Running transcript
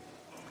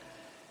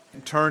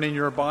turn in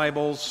your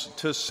Bibles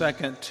to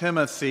 2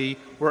 Timothy,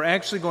 we're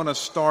actually going to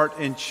start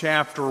in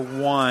chapter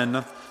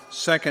 1,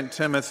 2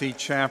 Timothy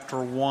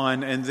chapter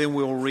 1, and then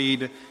we'll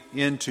read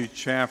into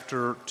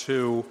chapter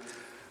 2.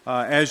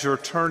 As you're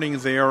turning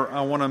there,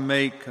 I want to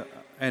make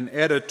an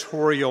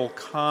editorial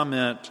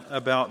comment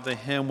about the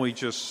hymn we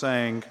just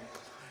sang.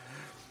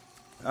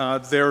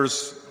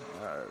 There's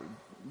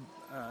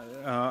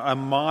a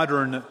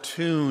modern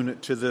tune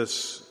to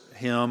this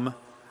hymn.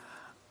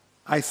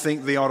 I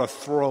think they ought to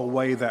throw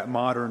away that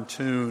modern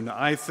tune.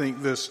 I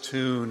think this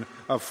tune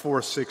of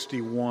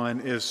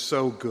 461 is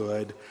so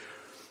good.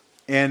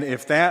 And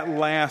if that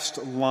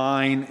last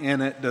line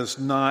in it does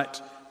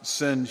not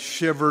send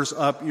shivers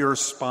up your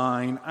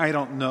spine, I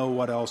don't know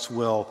what else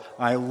will.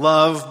 I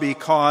love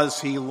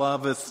because he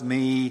loveth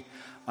me.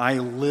 I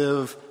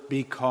live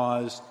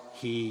because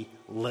he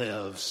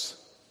lives.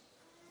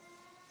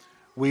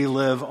 We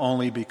live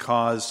only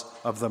because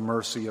of the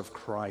mercy of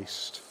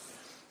Christ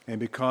and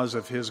because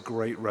of his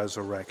great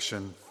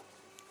resurrection.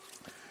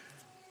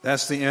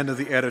 That's the end of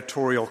the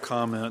editorial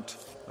comment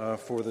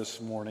for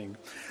this morning.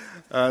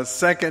 2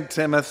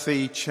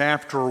 Timothy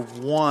chapter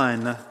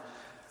 1,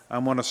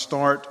 I'm going to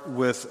start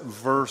with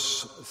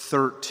verse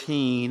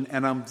 13,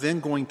 and I'm then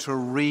going to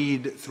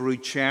read through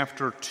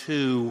chapter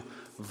 2,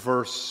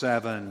 verse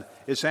 7.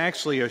 It's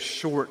actually a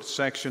short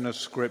section of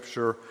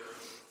Scripture,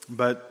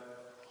 but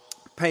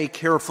pay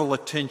careful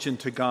attention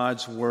to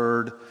God's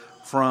Word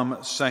from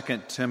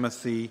 2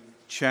 Timothy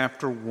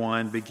chapter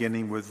 1,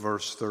 beginning with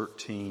verse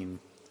 13.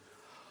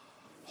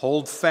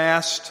 Hold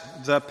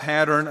fast the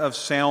pattern of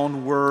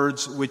sound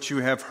words which you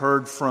have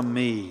heard from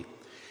me,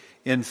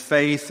 in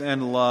faith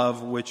and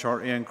love which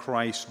are in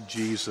Christ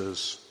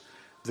Jesus.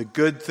 The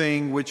good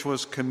thing which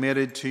was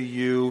committed to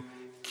you,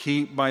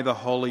 keep by the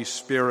Holy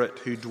Spirit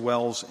who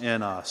dwells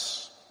in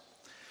us.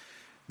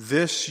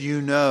 This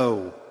you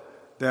know,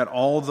 that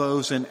all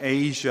those in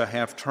Asia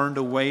have turned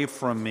away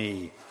from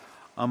me,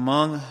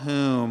 among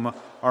whom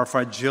are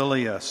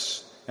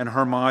Phygellus and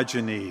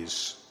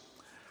Hermogenes.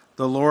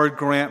 The Lord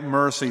grant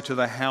mercy to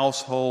the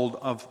household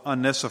of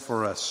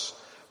Onesiphorus,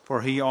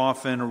 for he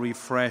often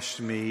refreshed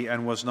me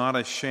and was not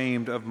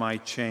ashamed of my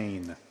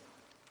chain.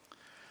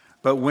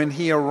 But when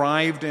he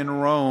arrived in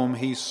Rome,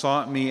 he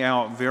sought me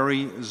out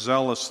very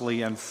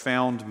zealously and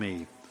found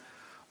me.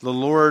 The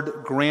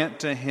Lord grant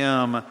to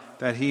him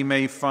that he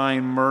may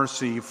find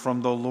mercy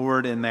from the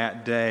Lord in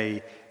that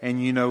day.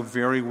 And you know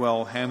very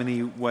well how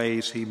many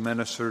ways he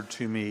ministered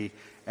to me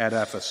at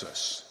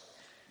Ephesus.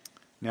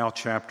 Now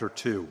chapter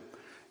 2.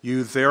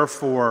 You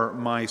therefore,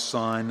 my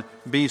son,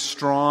 be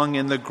strong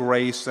in the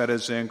grace that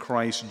is in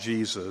Christ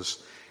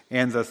Jesus,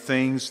 and the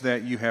things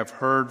that you have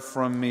heard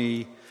from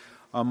me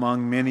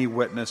among many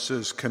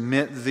witnesses,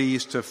 commit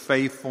these to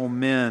faithful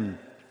men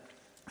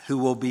who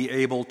will be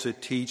able to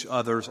teach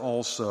others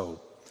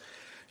also.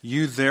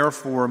 You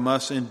therefore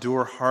must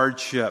endure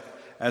hardship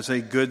as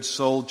a good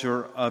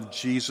soldier of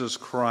Jesus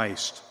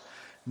Christ.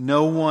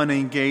 No one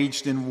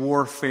engaged in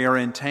warfare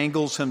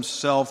entangles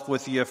himself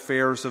with the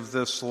affairs of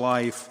this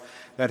life,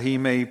 that he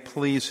may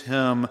please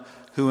him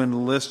who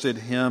enlisted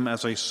him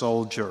as a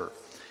soldier.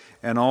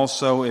 And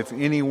also, if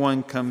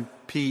anyone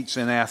competes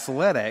in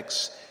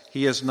athletics,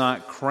 he is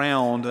not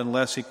crowned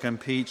unless he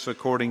competes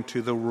according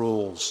to the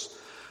rules.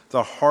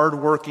 The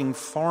hard-working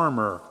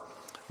farmer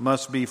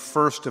must be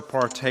first to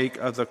partake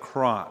of the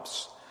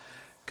crops.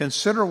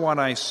 Consider what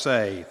I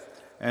say,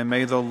 and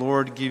may the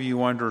Lord give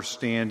you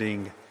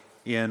understanding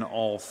in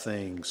all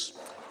things.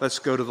 Let's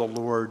go to the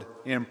Lord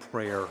in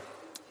prayer.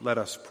 Let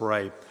us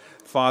pray.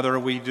 Father,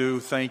 we do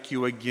thank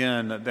you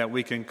again that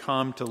we can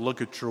come to look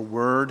at your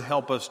word.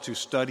 Help us to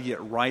study it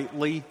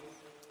rightly.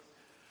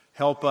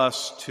 Help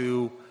us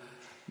to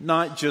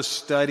not just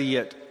study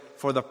it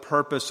for the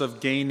purpose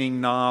of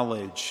gaining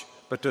knowledge,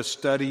 but to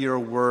study your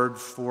word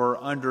for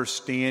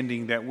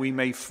understanding, that we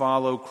may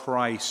follow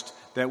Christ,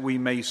 that we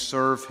may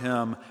serve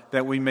him,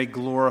 that we may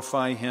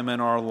glorify him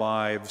in our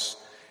lives.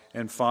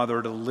 And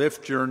Father, to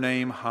lift your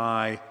name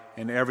high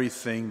in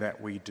everything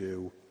that we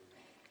do.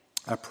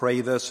 I pray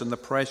this in the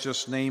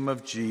precious name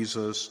of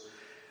Jesus.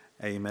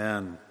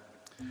 Amen.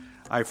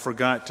 I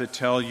forgot to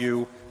tell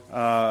you,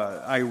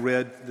 I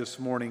read this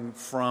morning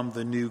from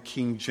the New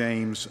King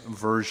James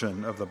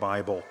Version of the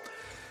Bible.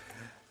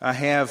 I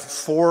have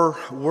 4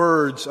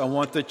 words I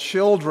want the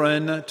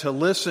children to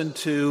listen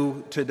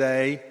to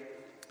today.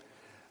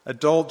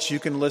 Adults, you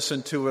can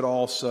listen to it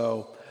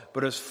also.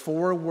 But it's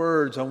 4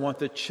 words I want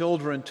the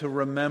children to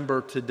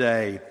remember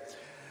today.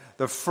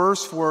 The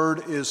first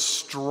word is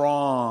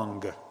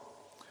strong.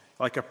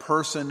 Like a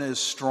person is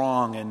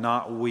strong and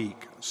not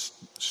weak.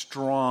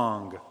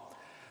 Strong.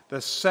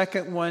 The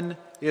second one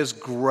is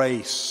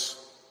grace.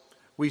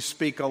 We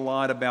speak a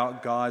lot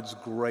about God's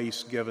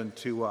grace given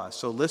to us.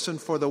 So listen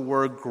for the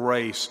word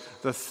grace.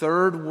 The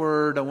third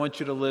word I want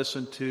you to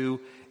listen to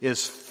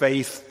is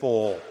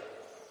faithful.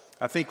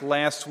 I think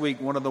last week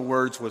one of the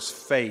words was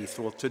faith.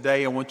 Well,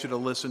 today I want you to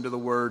listen to the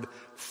word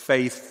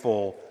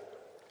faithful.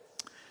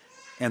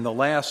 And the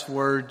last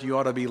word you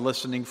ought to be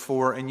listening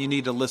for, and you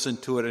need to listen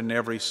to it in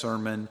every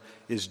sermon,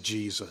 is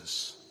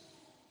Jesus.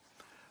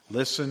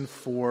 Listen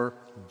for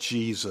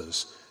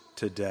Jesus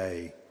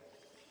today.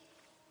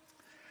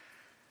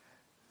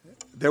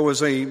 There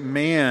was a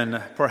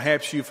man,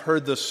 perhaps you've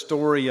heard the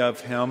story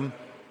of him.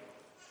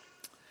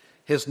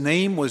 His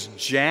name was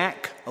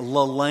Jack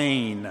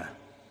LaLanne.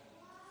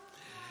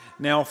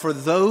 Now, for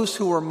those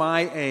who are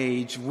my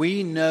age,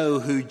 we know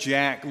who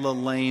Jack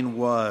LaLanne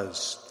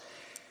was.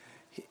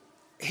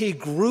 He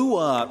grew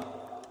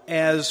up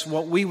as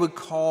what we would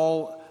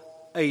call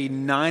a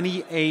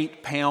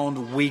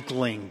 98-pound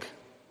weakling.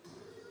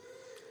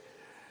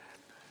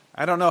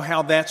 I don't know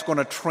how that's going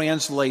to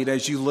translate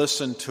as you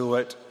listen to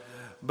it,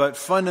 but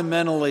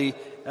fundamentally,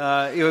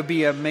 it would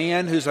be a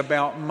man who's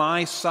about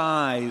my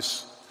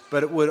size,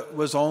 but it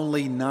was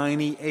only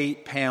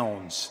 98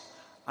 pounds.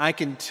 I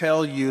can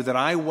tell you that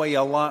I weigh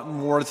a lot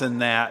more than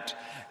that,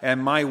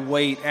 and my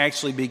weight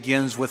actually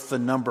begins with the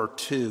number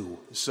 2.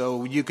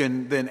 So you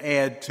can then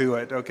add to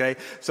it, okay?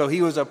 So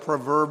he was a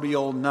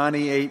proverbial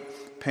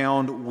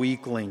 98-pound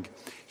weakling.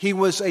 He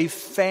was a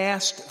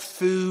fast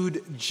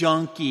food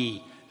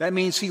junkie. That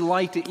means he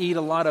liked to eat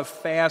a lot of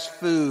fast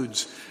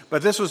foods.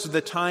 But this was the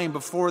time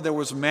before there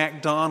was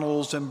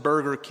McDonald's and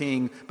Burger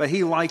King, but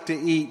he liked to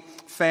eat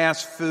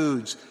fast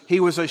foods. He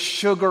was a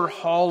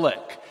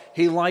sugarholic.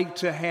 He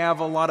liked to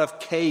have a lot of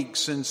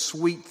cakes and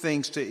sweet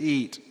things to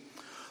eat.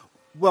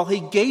 Well,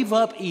 he gave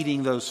up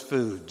eating those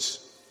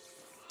foods,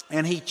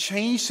 and he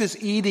changed his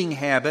eating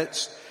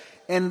habits,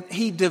 and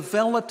he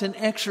developed an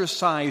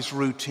exercise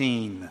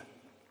routine.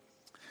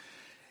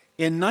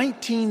 In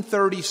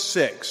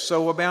 1936,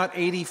 so about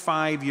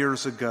 85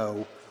 years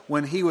ago,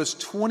 when he was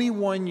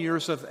 21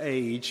 years of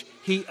age,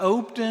 he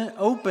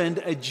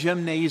opened a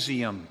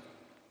gymnasium.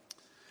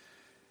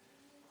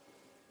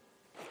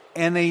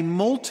 And a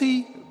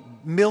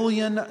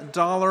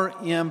multi-million-dollar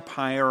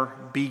empire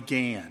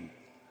began,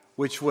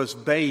 which was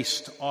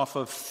based off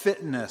of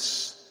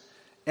fitness,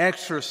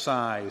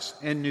 exercise,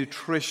 and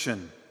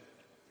nutrition.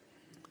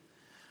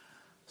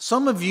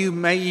 Some of you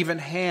may even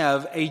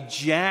have a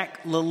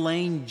Jack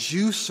LaLanne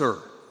juicer.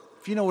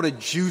 If you know what a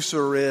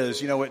juicer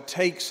is, it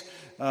takes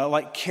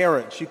like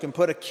carrots. You can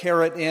put a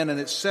carrot in and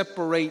it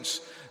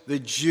separates the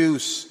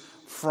juice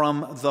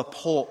from the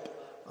pulp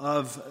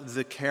of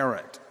the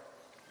carrot.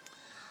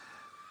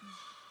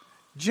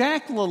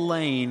 Jack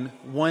LaLanne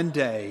one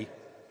day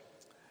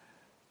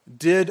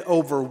did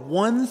over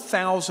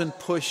 1,000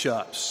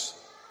 push-ups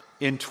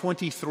in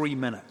 23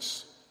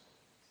 minutes.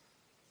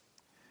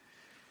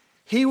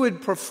 He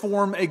would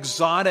perform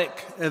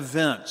exotic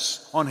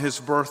events on his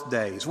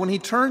birthdays. When he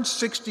turned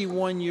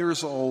 61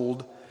 years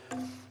old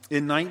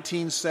in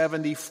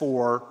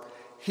 1974,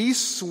 he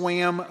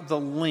swam the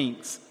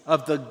length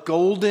of the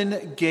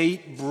Golden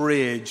Gate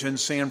Bridge in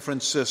San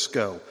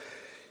Francisco.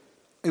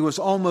 It was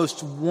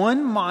almost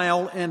 1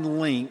 mile in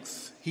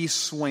length. He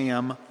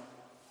swam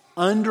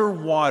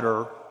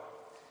underwater,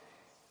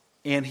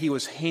 and he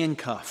was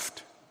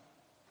handcuffed.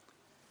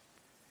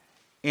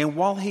 And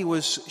while he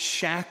was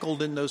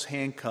shackled in those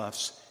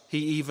handcuffs, he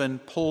even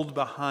pulled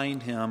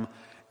behind him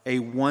a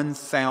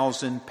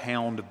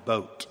 1,000-pound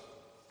boat.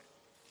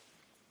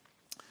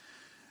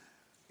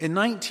 In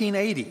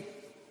 1980,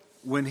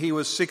 when he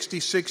was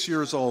 66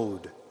 years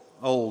old,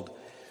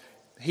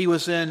 he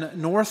was in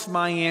North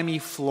Miami,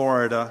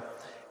 Florida,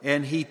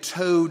 and he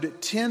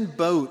towed 10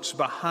 boats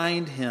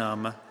behind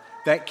him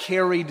that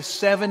carried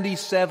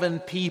 77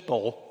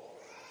 people,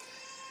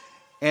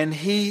 and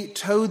he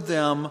towed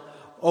them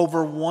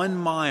over 1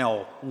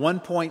 mile,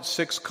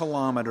 1.6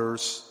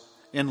 kilometers,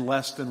 in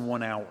less than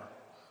 1 hour.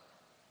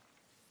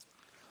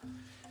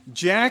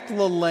 Jack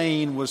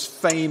LaLanne was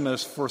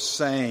famous for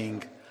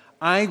saying,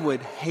 "I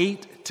would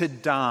hate to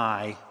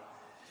die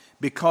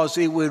because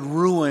it would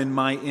ruin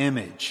my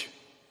image."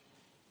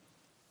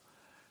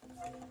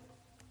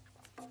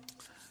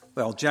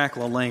 Well, Jack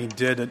LaLanne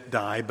didn't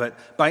die, but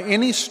by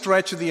any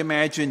stretch of the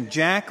imagination,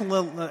 Jack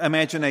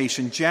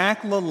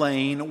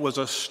LaLanne was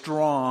a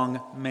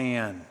strong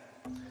man.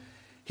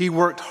 He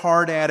worked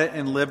hard at it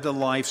and lived a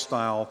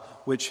lifestyle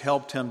which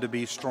helped him to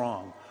be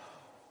strong.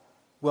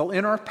 Well,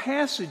 in our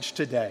passage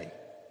today,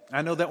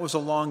 I know that was a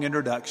long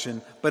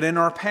introduction, but in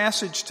our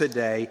passage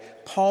today,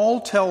 Paul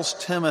tells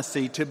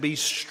Timothy to be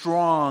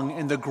strong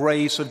in the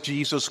grace of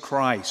Jesus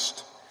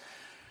Christ.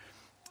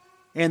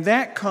 And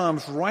that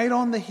comes right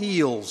on the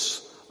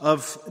heels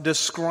of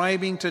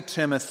describing to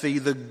Timothy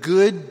the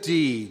good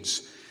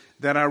deeds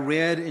that I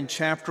read in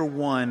chapter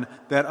 1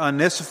 that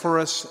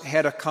Onesiphorus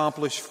had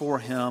accomplished for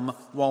him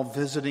while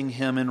visiting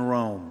him in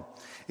Rome.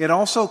 It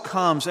also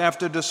comes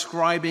after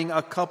describing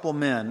a couple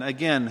men,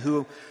 again,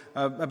 who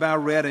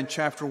about read in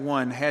chapter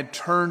 1, had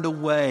turned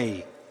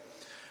away.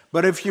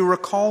 But if you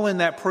recall in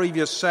that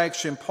previous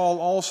section, Paul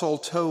also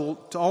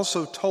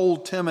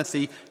told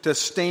Timothy to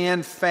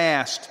stand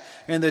fast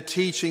in the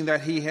teaching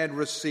that he had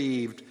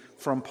received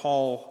from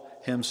Paul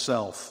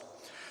himself.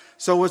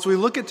 So as we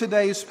look at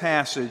today's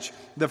passage,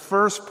 the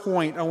first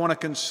point I want to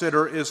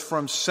consider is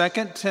from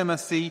 2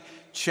 Timothy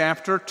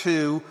chapter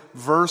 2,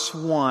 verse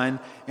 1,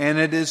 and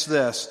it is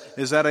this,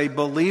 is that a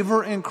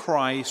believer in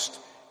Christ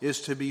is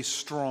to be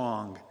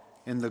strong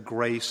in the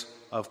grace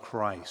of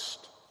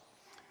Christ.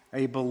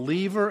 A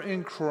believer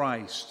in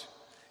Christ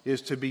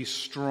is to be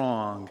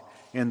strong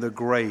in the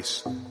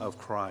grace of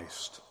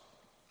Christ.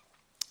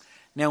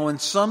 Now, in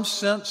some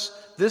sense,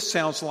 this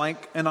sounds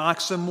like an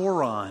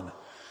oxymoron.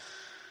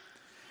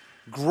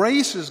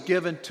 Grace is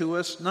given to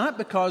us not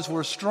because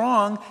we're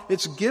strong,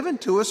 it's given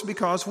to us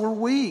because we're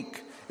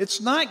weak.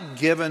 It's not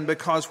given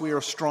because we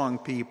are strong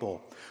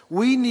people.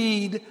 We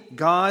need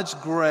God's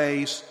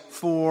grace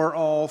for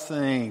all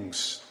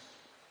things.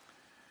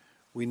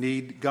 We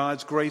need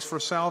God's grace for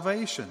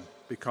salvation,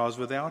 because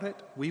without it,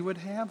 we would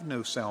have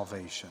no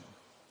salvation.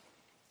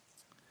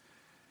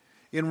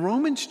 In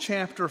Romans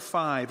chapter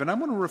 5, and I'm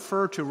going to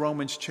refer to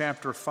Romans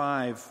chapter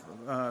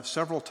 5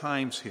 several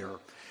times here.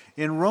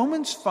 In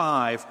Romans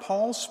 5,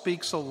 Paul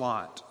speaks a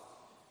lot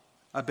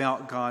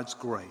about God's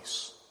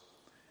grace.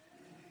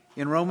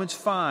 In Romans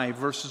 5,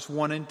 verses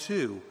 1 and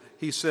 2,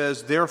 he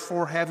says,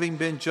 "Therefore, having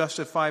been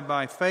justified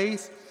by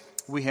faith,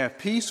 we have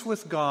peace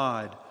with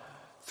God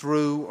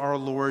through our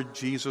Lord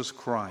Jesus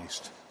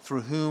Christ,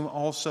 through whom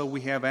also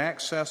we have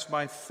access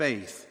by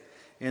faith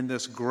in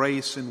this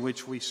grace in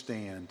which we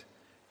stand,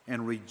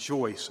 and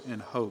rejoice in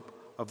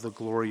hope of the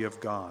glory of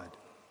God."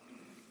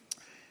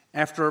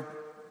 After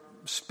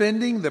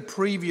spending the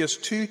previous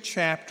 2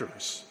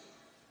 chapters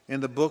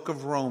in the book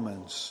of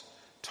Romans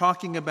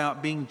talking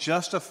about being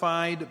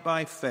justified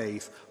by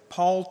faith,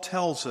 Paul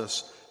tells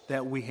us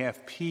that we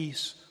have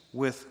peace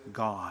with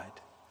God,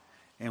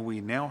 and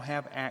we now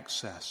have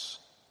access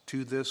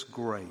to this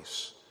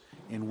grace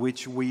in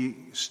which we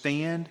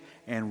stand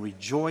and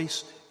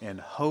rejoice in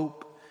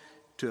hope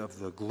of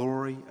the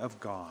glory of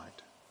God.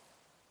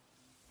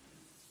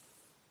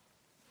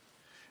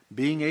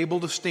 Being able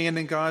to stand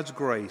in God's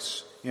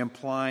grace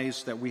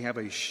implies that we have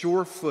a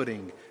sure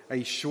footing,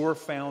 a sure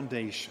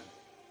foundation,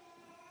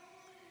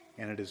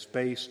 and it is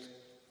based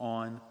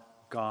on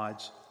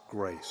God's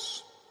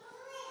grace.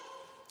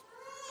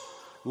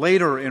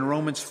 Later in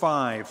Romans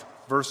 5,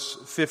 verse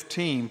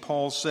 15,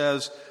 Paul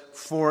says,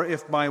 "For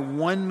if by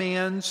one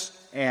man's,"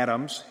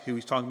 Adam's, who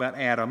he's talking about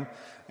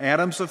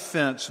Adam's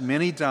offense,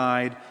 many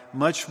died,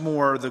 much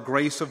more the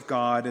grace of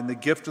God and the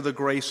gift of the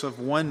grace of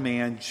one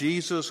man,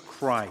 Jesus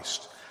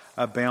Christ,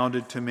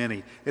 abounded to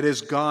many." It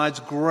is God's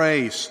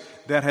grace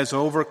that has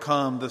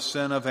overcome the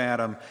sin of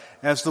Adam.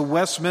 As the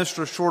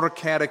Westminster Shorter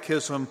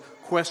Catechism,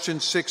 question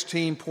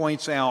 16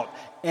 points out,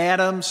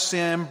 Adam's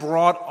sin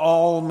brought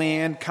all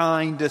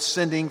mankind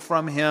descending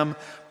from him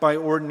by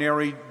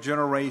ordinary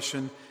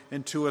generation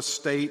into a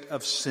state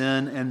of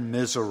sin and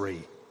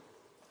misery.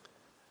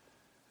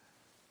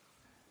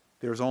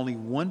 There's only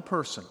one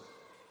person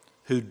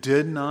who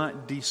did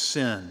not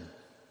descend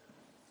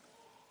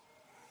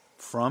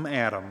from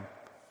Adam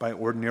by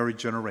ordinary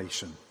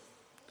generation,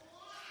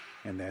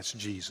 and that's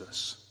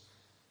Jesus.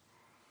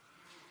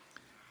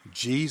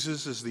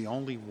 Jesus is the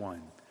only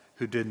one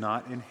who did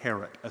not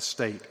inherit a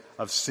state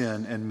of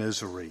sin and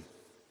misery.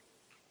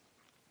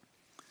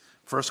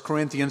 1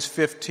 Corinthians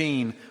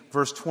 15,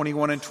 verse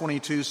 21 and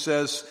 22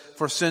 says,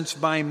 "For since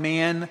by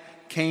man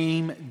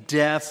came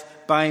death,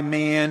 by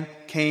man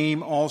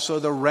came also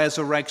the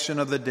resurrection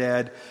of the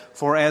dead.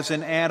 For as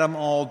in Adam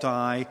all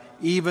die,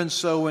 even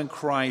so in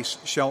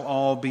Christ shall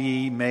all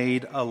be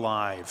made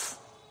alive."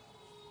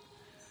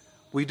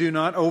 We do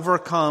not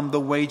overcome the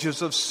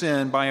wages of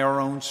sin by our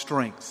own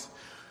strength,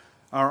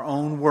 our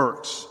own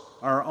works,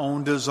 our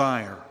own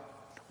desire.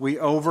 We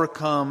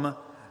overcome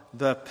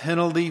the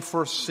penalty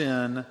for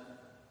sin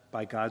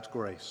by God's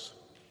grace.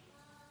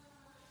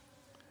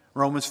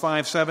 Romans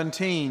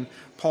 5:17,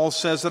 Paul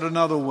says it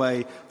another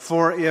way,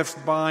 "For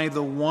if by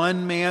the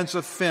one man's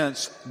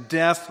offense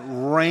death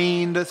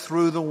reigned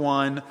through the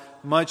one,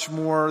 much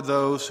more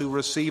those who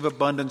receive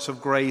abundance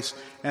of grace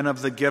and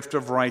of the gift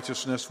of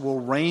righteousness will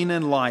reign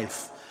in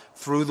life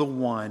through the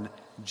one,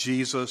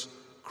 Jesus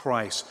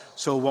Christ."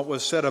 So what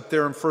was said up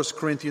there in 1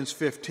 Corinthians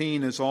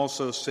 15 is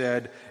also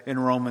said in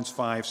Romans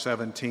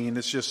 5:17.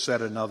 It's just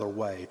said another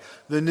way.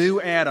 The new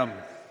Adam,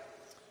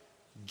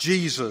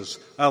 Jesus,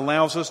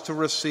 allows us to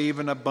receive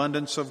an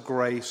abundance of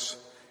grace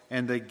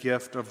and a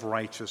gift of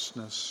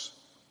righteousness.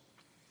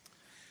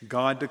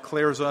 God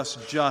declares us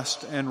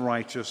just and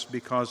righteous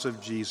because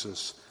of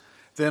Jesus.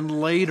 Then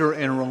later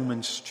in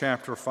Romans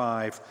chapter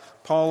 5,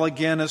 Paul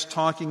again is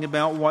talking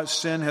about what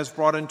sin has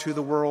brought into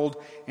the world,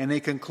 and he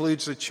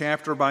concludes the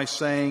chapter by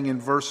saying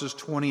in verses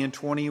 20 and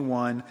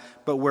 21,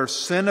 "But where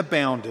sin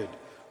abounded,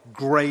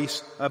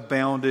 grace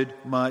abounded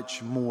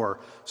much more.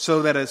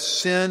 So that as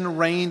sin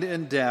reigned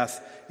in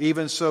death,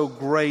 even so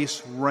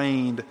grace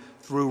reigned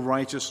through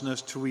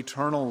righteousness to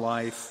eternal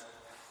life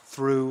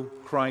through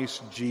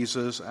Christ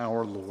Jesus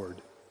our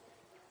Lord."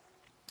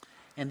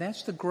 And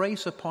that's the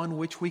grace upon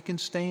which we can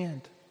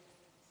stand.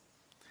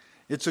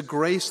 It's a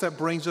grace that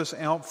brings us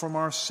out from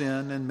our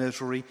sin and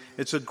misery.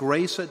 It's a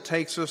grace that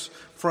takes us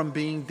from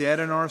being dead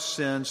in our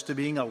sins to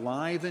being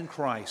alive in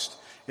Christ.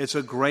 It's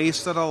a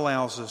grace that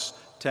allows us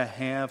to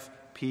have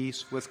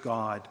peace with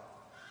God.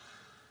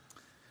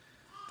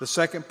 The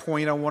second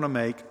point I want to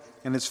make,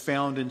 and it's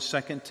found in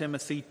 2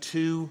 Timothy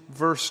 2,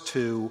 verse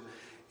 2,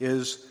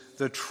 is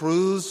the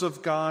truths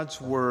of God's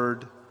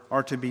Word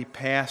are to be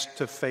passed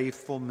to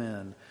faithful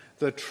men.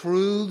 The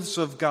truths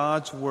of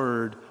God's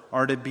Word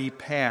are to be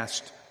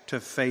passed to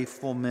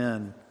faithful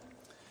men.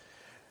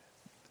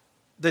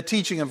 The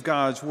teaching of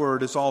God's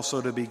Word is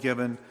also to be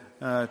given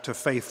to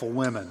faithful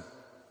women.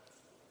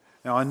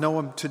 Now, I know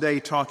I'm today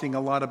talking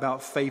a lot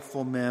about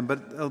faithful men,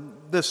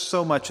 but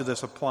so much of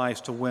this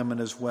applies to women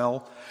as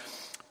well.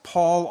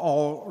 Paul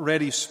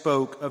already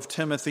spoke of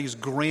Timothy's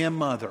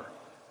grandmother,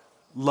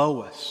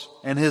 Lois,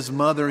 and his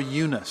mother,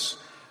 Eunice,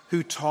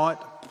 who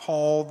taught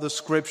Paul the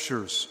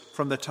Scriptures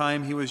from the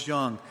time he was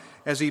young.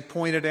 As he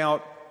pointed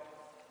out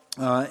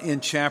in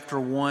chapter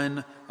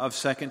 1 of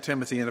 2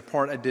 Timothy, in the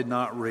part I did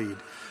not read.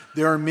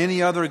 There are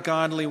many other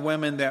godly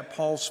women that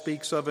Paul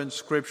speaks of in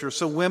Scripture.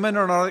 So women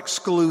are not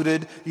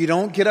excluded. You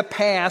don't get a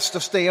pass to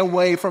stay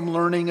away from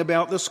learning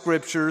about the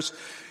Scriptures.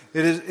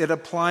 It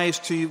applies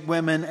to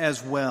women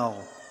as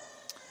well.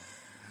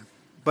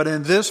 But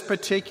in this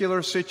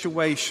particular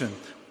situation,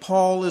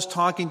 Paul is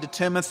talking to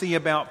Timothy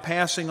about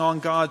passing on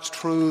God's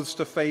truths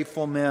to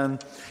faithful men.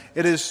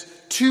 It is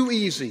too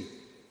easy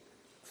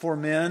for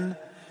men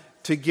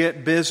to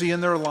get busy in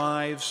their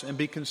lives and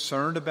be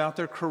concerned about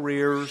their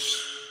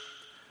careers.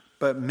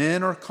 But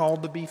men are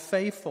called to be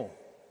faithful.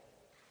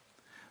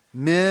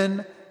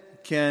 Men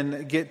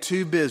can get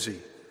too busy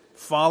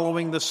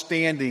following the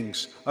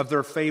standings of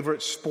their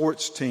favorite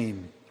sports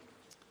team.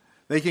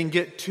 They can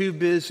get too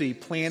busy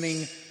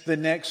planning the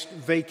next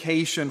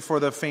vacation for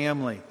the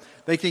family.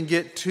 They can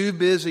get too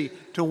busy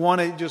to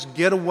want to just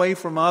get away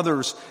from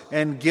others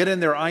and get in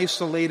their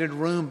isolated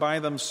room by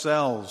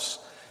themselves.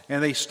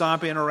 And they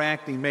stop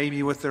interacting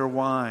maybe with their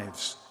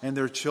wives and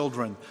their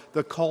children.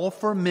 The call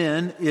for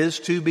men is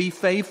to be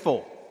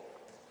faithful.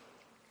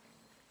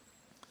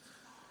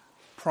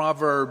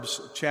 Proverbs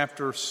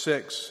chapter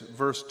 6,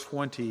 verse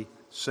 20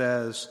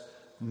 says,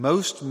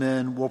 "Most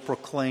men will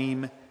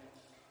proclaim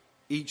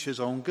each his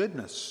own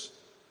goodness,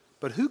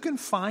 but who can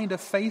find a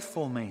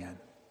faithful man?"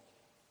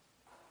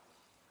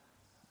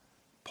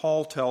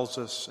 Paul tells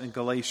us in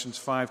Galatians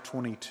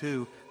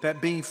 5:22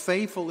 that being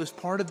faithful is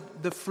part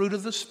of the fruit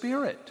of the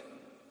Spirit.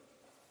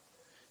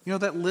 You know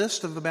that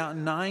list of about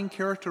 9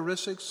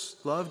 characteristics,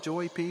 love,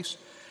 joy, peace,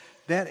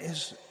 that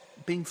is,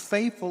 being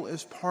faithful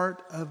is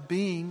part of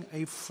being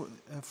a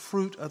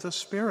fruit of the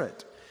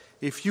Spirit.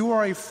 If you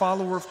are a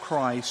follower of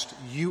Christ,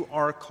 you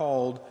are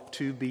called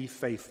to be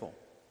faithful.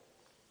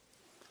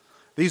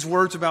 These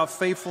words about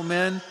faithful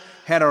men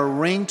had a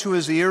ring to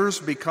his ears,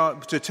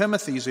 to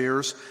Timothy's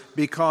ears,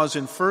 because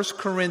in 1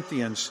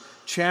 Corinthians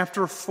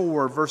chapter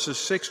 4, verses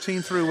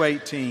 16 through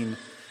 18,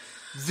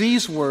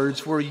 these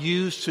words were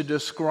used to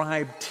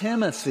describe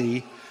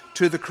Timothy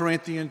to the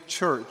Corinthian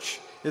church.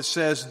 It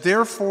says,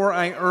 "Therefore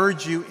I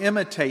urge you,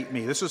 imitate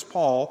me." This is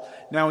Paul.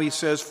 Now he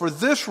says, "For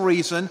this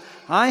reason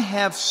I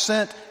have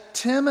sent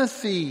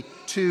Timothy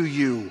to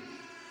you,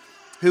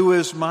 who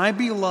is my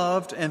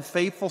beloved and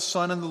faithful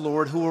son in the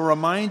Lord, who will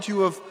remind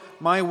you of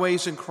my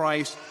ways in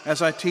Christ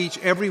as I teach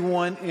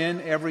everyone in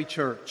every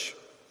church."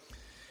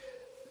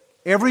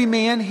 Every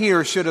man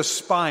here should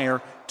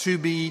aspire to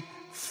be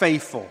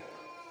faithful.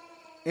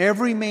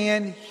 Every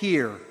man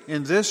here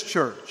in this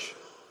church,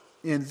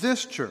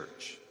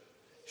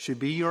 should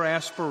be your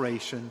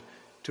aspiration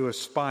to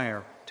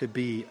aspire to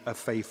be a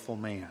faithful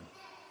man.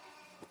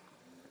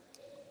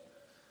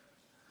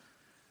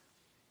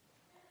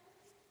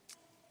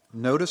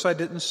 Notice I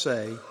didn't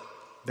say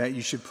that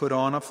you should put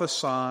on a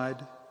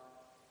facade,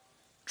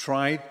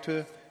 try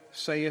to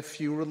say a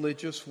few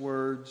religious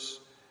words,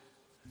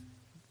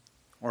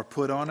 or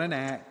put on an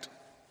act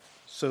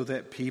so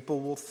that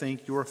people will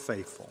think you're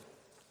faithful.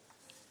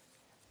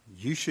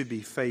 You should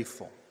be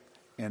faithful,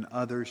 and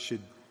others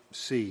should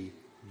see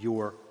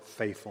your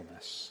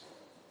faithfulness.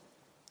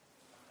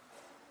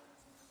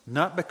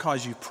 Not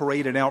because you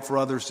parade it out for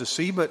others to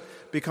see, but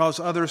because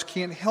others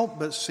can't help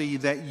but see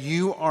that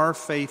you are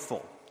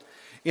faithful.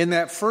 In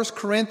that 1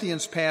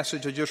 Corinthians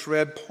passage I just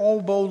read,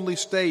 Paul boldly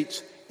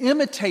states,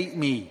 "Imitate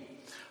me."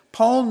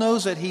 Paul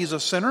knows that he's a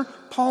sinner.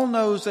 Paul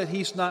knows that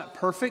he's not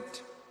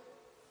perfect.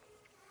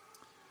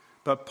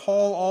 But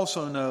Paul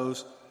also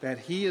knows that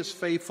he is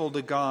faithful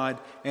to God,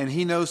 and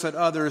he knows that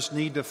others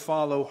need to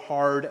follow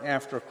hard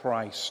after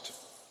Christ.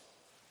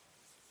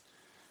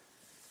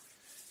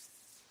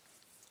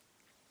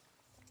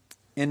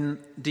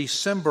 In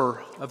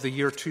December of the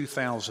year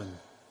 2000,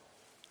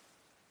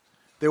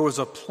 there was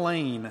a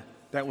plane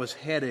that was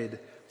headed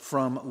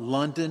from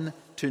London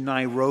to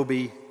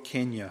Nairobi,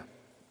 Kenya.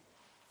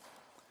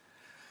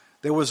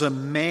 There was a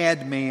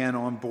madman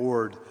on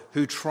board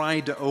who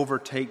tried to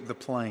overtake the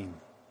plane.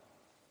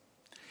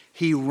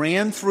 He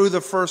ran through the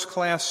first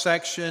class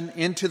section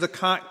into the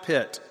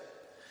cockpit,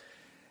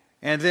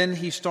 and then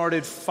he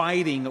started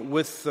fighting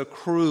with the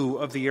crew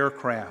of the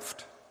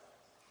aircraft.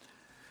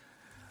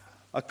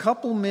 A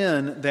couple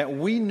men that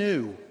we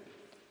knew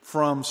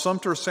from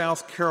Sumter,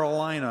 South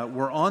Carolina,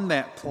 were on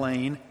that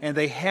plane, and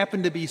they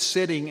happened to be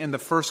sitting in the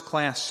first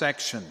class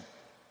section.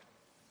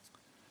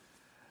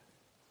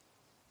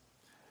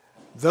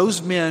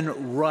 Those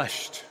men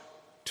rushed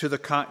to the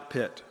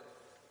cockpit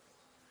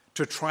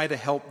to try to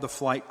help the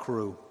flight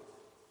crew.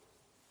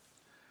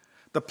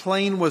 The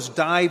plane was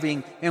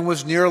diving and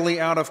was nearly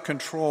out of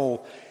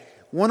control.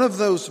 One of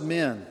those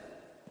men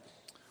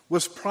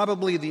was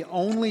probably the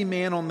only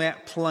man on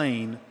that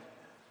plane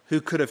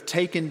who could have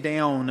taken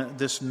down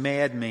this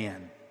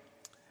madman.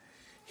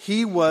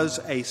 He was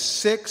a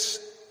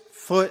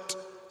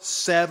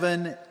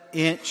 6'7"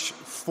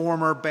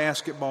 former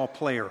basketball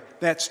player.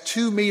 That's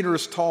 2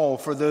 meters tall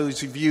for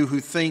those of you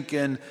who think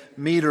in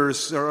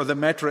meters or the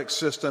metric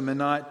system and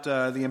not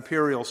the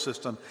imperial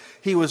system.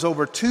 He was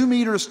over 2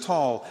 meters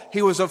tall.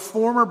 He was a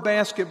former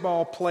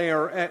basketball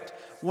player at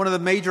one of the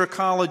major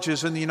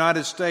colleges in the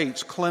United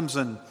States,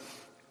 Clemson.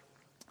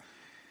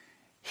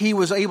 He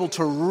was able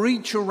to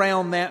reach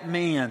around that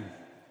man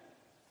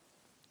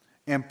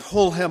and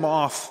pull him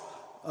off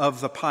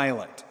of the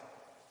pilot.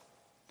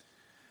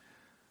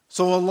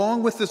 So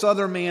along with this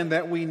other man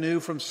that we knew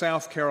from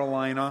South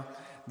Carolina,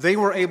 they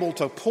were able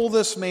to pull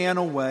this man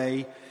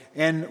away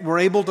and were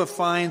able to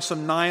find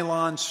some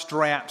nylon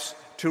straps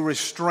to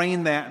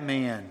restrain that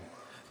man.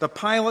 The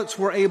pilots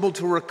were able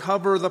to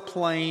recover the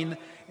plane,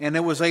 and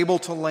it was able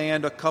to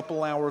land a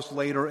couple hours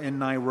later in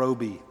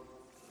Nairobi.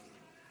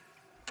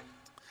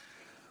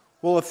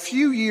 Well, a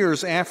few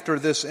years after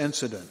this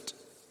incident,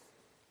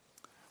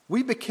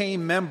 we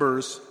became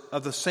members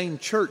of the same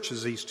church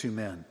as these two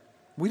men.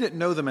 We didn't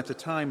know them at the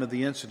time of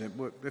the incident,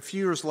 but a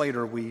few years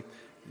later we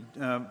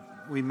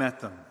met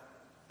them.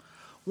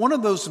 One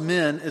of those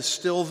men is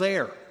still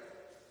there.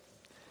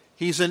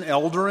 He's an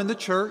elder in the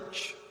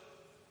church.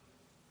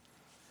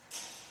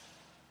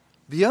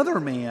 The other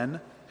man,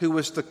 who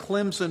was the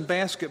Clemson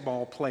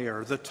basketball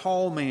player, the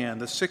tall man,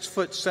 the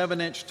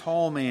 6'7"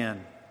 tall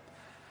man,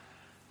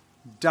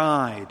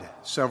 died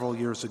several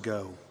years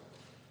ago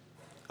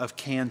of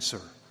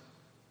cancer.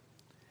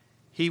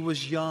 He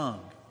was young.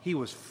 He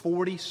was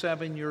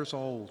 47 years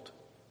old.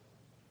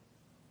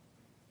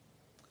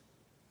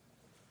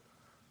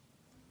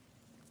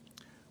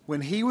 When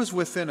he was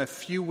within a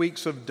few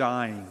weeks of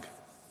dying,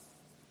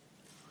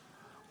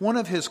 one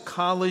of his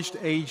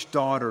college-aged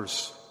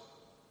daughters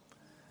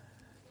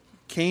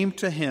came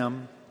to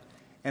him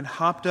and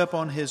hopped up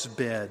on his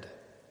bed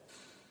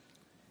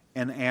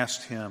and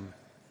asked him,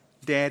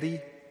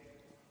 "Daddy,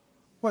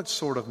 what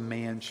sort of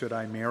man should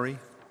I marry?"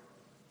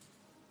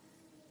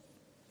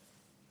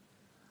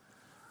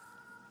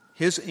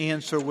 His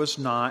answer was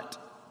not,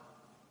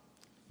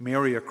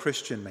 "Marry a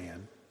Christian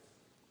man,"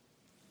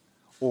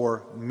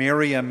 or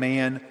 "Marry a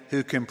man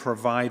who can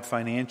provide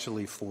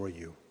financially for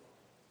you."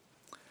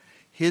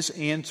 His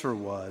answer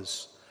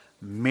was,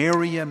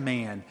 "Marry a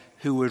man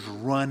who is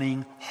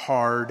running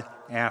hard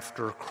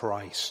after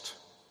Christ."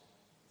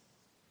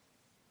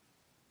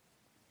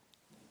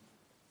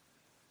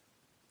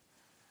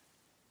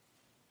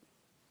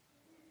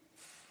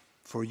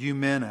 For you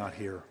men out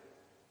here,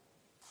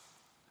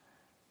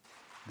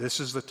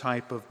 this is the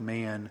type of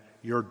man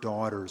your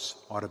daughters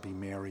ought to be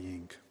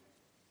marrying.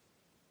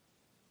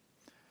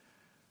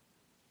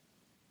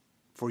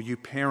 For you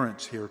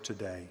parents here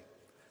today,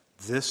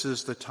 this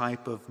is the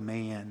type of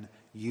man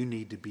you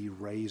need to be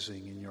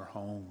raising in your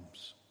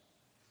homes.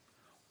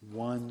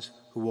 Ones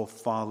who will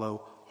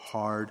follow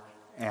hard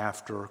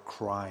after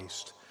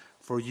Christ.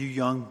 For you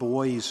young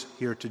boys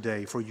here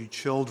today, for you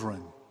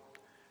children,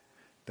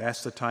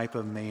 that's the type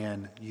of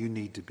man you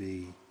need to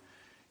be.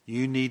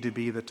 You need to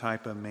be the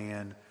type of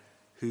man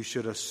who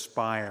should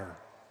aspire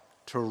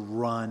to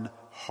run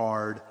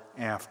hard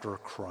after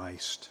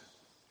Christ.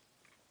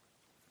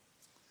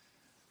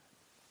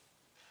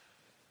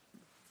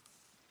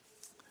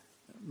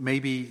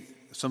 Maybe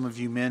some of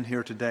you men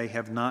here today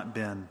have not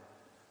been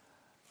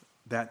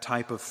that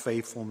type of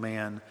faithful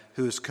man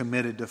who is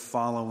committed to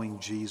following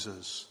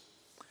Jesus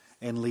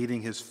and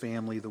leading his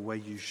family the way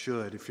you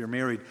should. If you're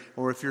married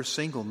or if you're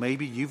single,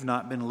 maybe you've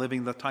not been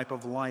living the type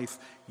of life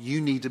you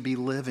need to be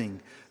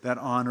living that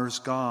honors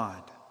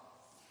God.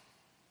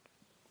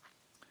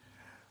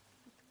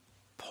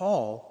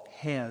 Paul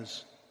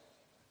has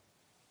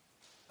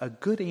a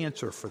good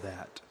answer for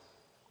that.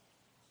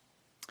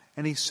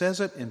 And he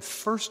says it in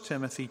 1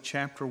 Timothy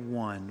chapter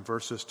 1,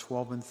 verses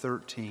 12 and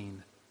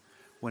 13,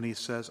 when he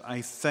says,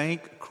 "I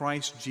thank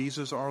Christ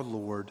Jesus our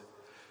Lord,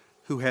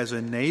 who has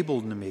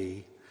enabled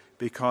me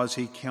because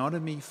he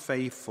counted me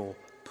faithful,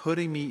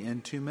 putting me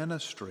into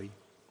ministry.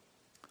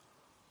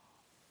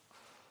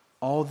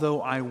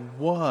 Although I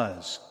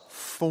was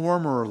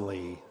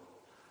formerly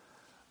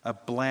a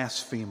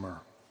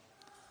blasphemer,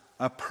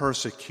 a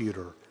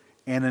persecutor,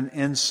 and an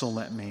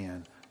insolent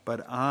man,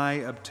 but I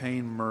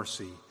obtained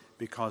mercy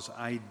because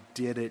I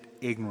did it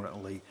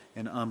ignorantly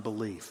in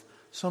unbelief."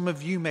 Some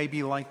of you may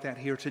be like that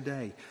here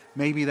today.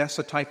 Maybe that's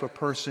the type of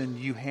person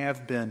you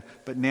have been,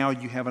 but now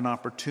you have an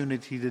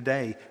opportunity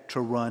today to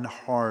run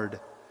hard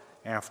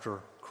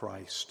after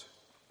Christ.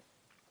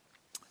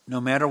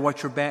 No matter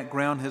what your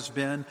background has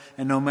been,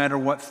 and no matter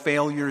what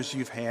failures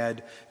you've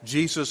had,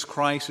 Jesus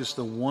Christ is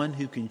the one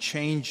who can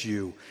change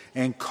you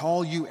and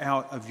call you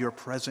out of your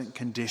present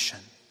condition.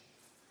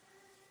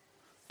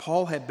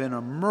 Paul had been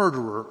a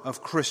murderer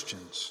of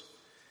Christians,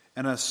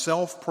 and a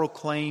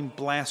self-proclaimed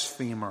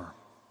blasphemer.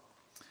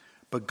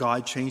 But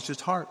God changed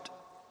his heart.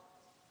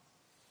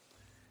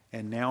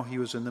 And now he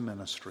was in the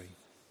ministry.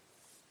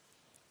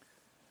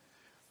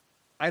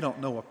 I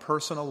don't know a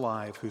person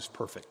alive who's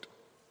perfect.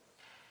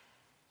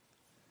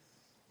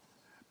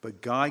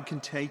 But God can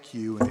take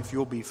you, and if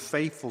you'll be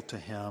faithful to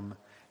him,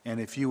 and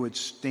if you would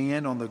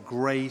stand on the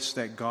grace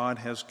that God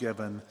has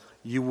given,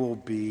 you will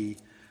be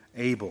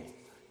able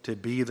to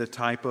be the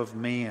type of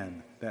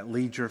man that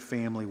leads your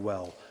family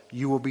well.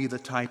 You will be the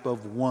type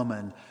of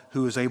woman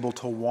who is able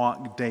to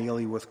walk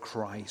daily with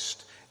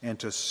Christ and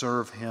to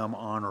serve him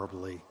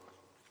honorably.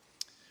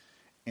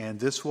 And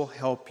this will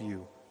help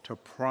you to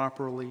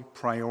properly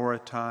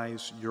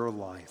prioritize your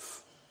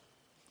life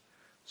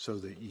so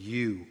that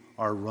you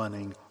are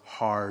running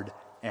hard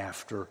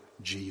after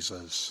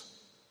Jesus.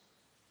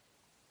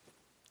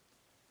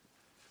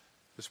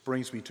 This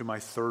brings me to my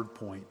third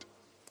point.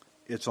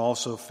 It's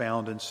also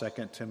found in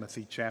 2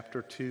 Timothy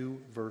chapter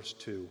 2, verse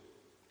 2.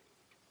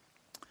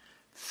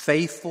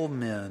 Faithful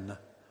men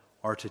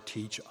are to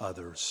teach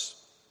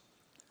others.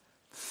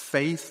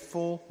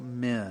 Faithful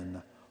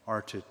men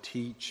are to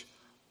teach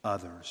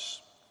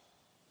others.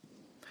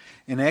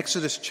 In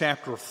Exodus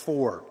chapter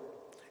 4,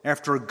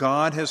 after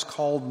God has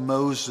called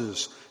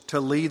Moses to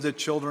lead the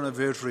children of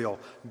Israel,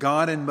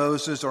 God and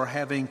Moses are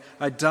having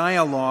a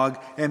dialogue,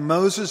 and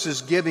Moses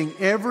is giving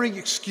every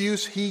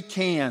excuse he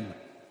can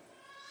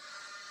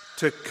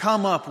to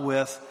come up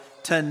with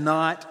to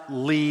not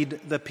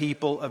lead the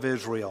people of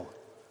Israel.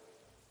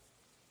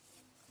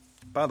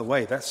 By the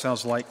way, that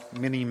sounds like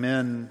many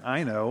men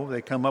I know.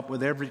 They come up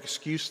with every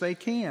excuse they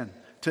can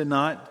to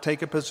not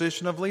take a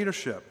position of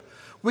leadership.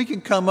 We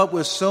can come up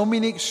with so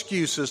many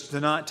excuses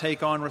to not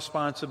take on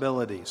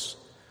responsibilities.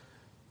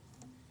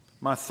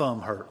 My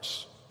thumb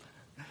hurts.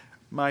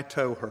 My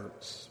toe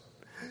hurts.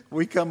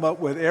 We come up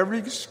with every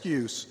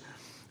excuse.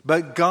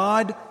 But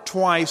God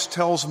twice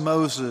tells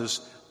Moses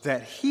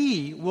that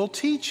he will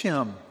teach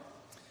him.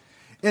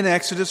 In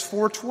Exodus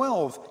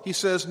 4:12, he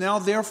says, "Now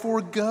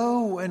therefore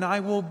go, and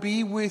I will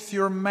be with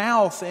your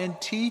mouth and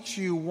teach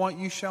you what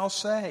you shall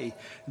say."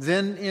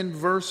 Then in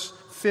verse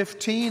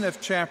 15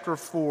 of chapter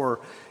 4,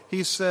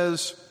 he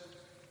says,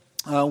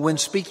 when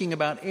speaking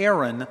about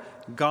Aaron,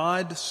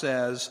 God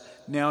says,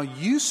 "Now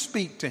you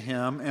speak to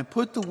him and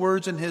put the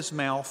words in his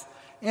mouth,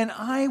 and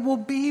I will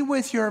be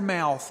with your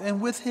mouth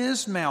and with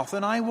his mouth,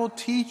 and I will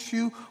teach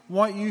you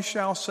what you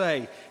shall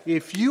say."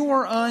 If you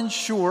are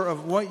unsure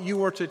of what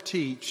you are to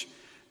teach,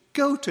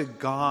 go to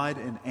God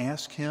and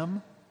ask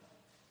him.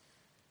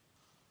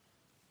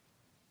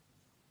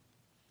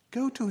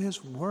 Go to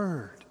his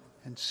word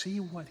and see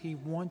what he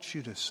wants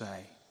you to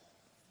say.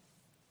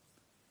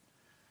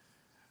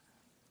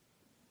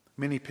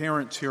 Many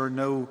parents here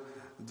know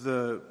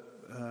the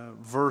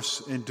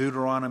verse in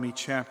Deuteronomy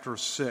chapter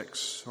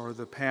 6, or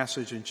the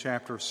passage in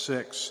chapter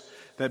 6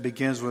 that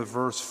begins with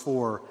verse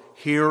 4.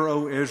 "Hear,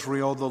 O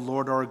Israel, the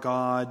Lord our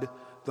God,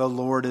 the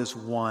Lord is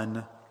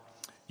one.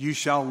 You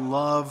shall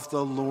love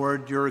the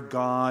Lord your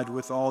God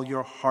with all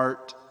your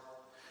heart,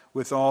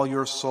 with all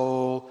your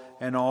soul,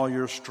 and all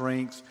your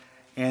strength.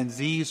 And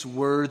these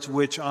words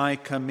which I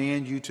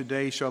command you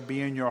today shall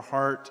be in your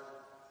heart.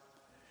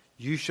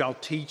 You shall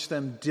teach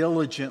them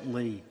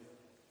diligently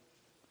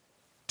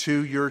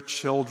to your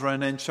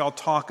children, and shall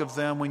talk of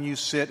them when you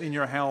sit in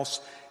your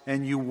house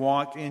and you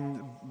walk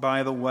in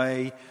by the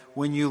way,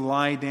 when you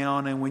lie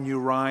down and when you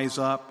rise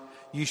up.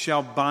 You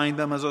shall bind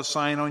them as a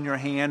sign on your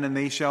hand, and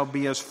they shall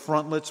be as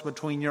frontlets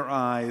between your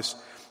eyes.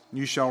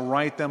 You shall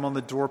write them on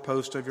the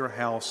doorpost of your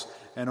house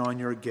and on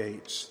your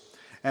gates."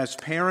 As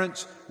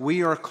parents,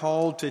 we are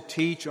called to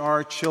teach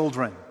our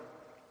children.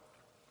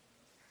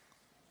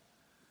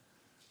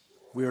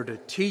 We are to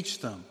teach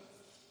them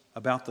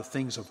about the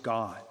things of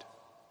God.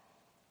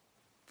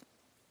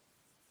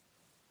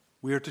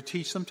 We are to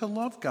teach them to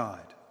love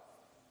God.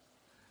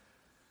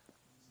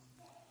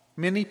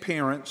 Many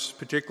parents,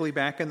 particularly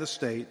back in the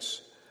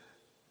States,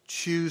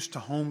 choose to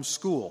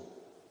homeschool.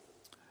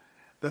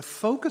 The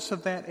focus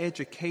of that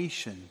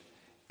education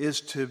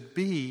is to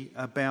be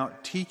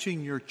about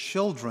teaching your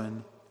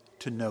children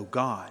to know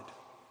God.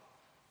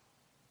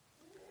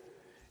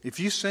 If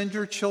you send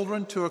your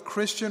children to a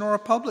Christian or a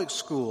public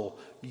school,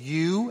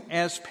 you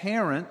as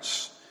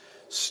parents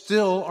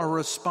still are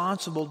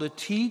responsible to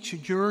teach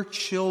your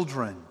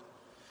children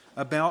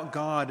about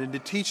God and to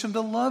teach them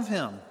to love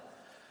him.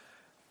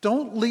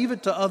 Don't leave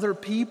it to other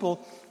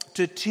people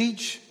to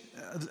teach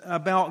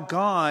about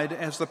God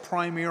as the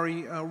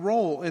primary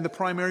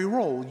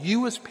role.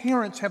 You as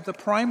parents have the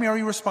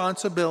primary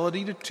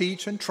responsibility to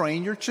teach and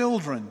train your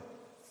children.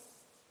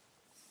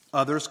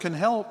 Others can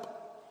help.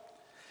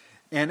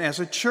 And as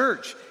a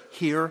church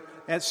here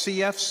at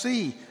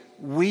CFC,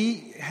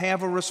 we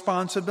have a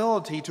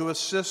responsibility to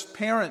assist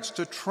parents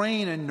to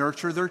train and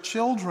nurture their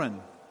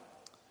children.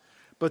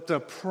 But the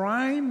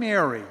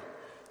primary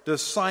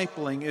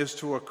discipling is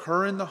to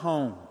occur in the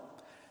home.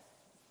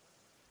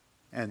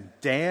 And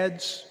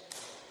dads,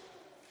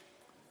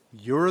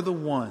 you're the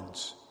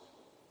ones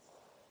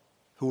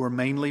who are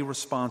mainly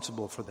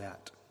responsible for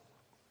that.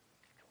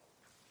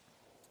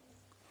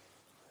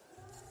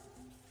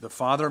 The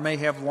father may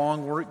have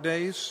long work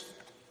days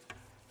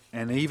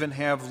and even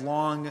have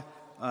long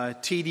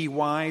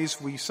TDYs,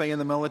 we say in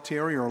the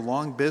military, or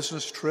long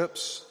business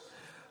trips.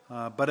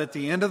 But at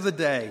the end of the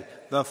day,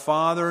 the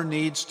father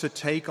needs to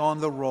take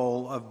on the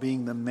role of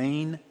being the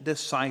main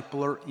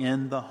discipler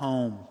in the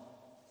home.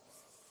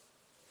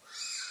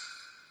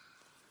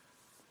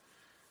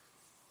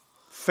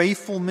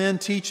 Faithful men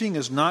teaching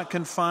is not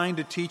confined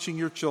to teaching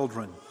your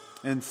children.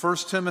 In 1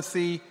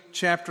 Timothy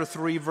chapter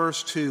 3,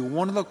 verse 2,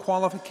 one of the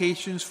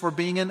qualifications for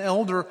being an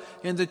elder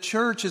in the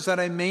church is that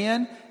a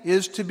man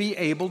is to be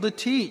able to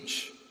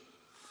teach.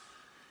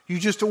 You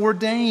just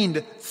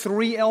ordained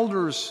 3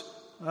 elders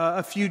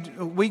a few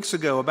weeks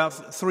ago,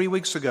 about 3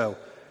 weeks ago,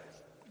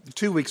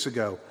 2 weeks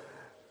ago.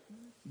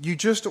 You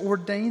just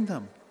ordained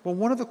them. Well,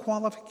 one of the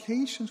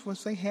qualifications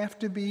was they have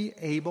to be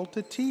able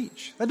to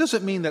teach. That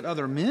doesn't mean that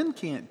other men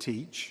can't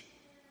teach,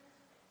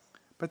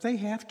 but they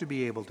have to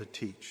be able to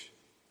teach.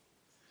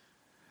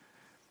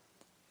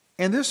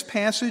 And this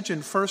passage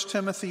in 1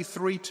 Timothy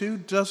 3:2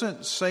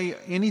 doesn't say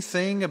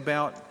anything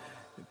about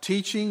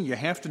teaching. You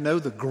have to know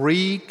the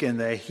Greek and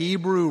the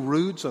Hebrew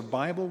roots of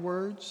Bible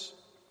words.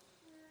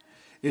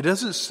 It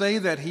doesn't say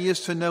that he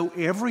is to know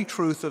every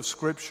truth of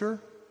Scripture.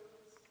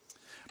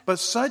 But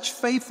such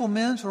faithful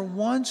men are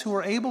ones who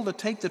are able to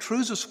take the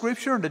truths of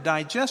Scripture and to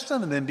digest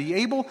them and then be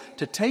able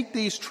to take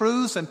these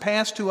truths and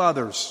pass to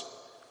others.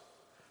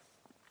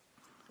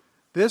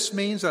 This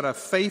means that a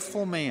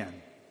faithful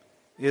man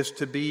is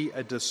to be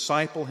a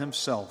disciple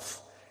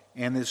himself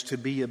and is to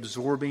be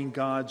absorbing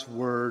God's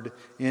Word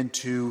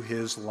into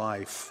his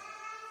life.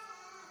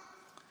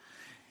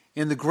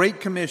 In the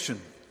Great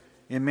Commission,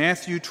 in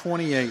Matthew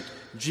 28,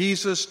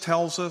 Jesus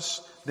tells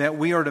us that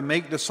we are to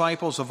make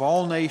disciples of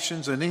all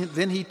nations, and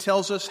then he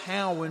tells us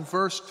how in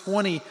verse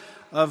 20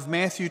 of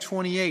Matthew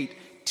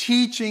 28,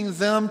 teaching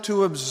them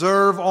to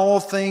observe all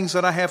things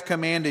that I have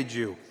commanded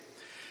you.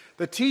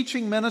 The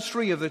teaching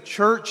ministry of the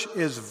church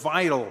is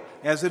vital,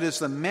 as it is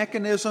the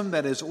mechanism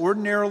that is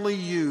ordinarily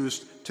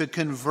used to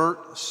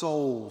convert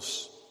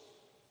souls.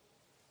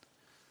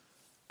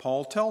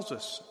 Paul tells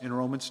us in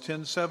Romans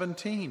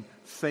 10:17,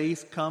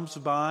 faith comes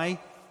by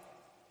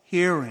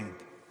hearing,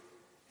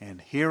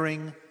 and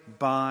hearing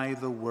by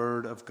the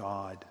Word of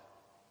God.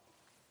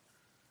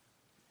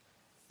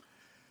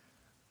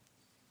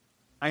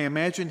 I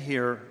imagine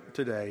here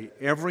today,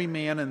 every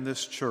man in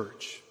this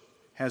church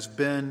has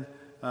been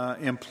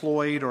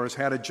employed or has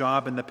had a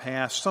job in the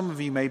past. Some of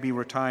you may be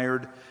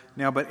retired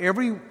now, but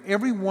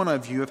every one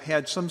of you have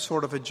had some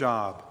sort of a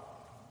job.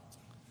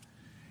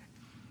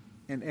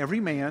 And every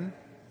man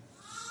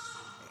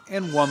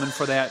and woman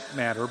for that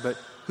matter, but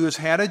who has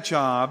had a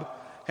job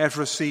has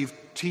received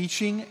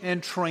teaching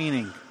and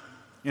training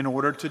in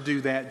order to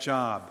do that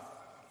job.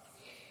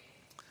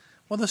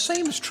 Well, the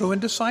same is true in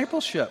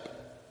discipleship.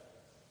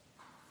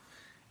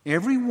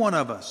 Every one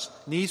of us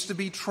needs to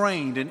be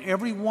trained, and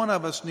every one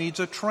of us needs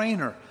a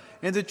trainer.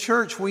 In the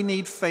church, we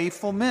need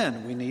faithful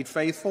men. We need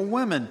faithful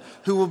women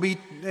who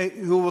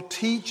will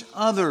teach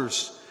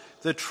others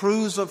the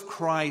truths of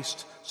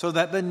Christ so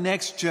that the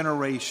next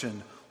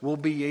generation will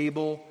be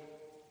able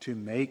to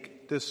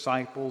make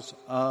disciples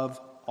of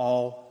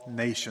all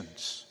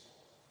nations.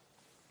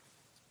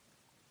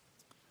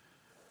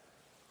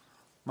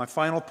 My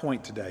final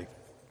point today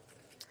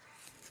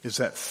is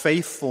that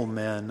faithful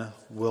men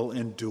will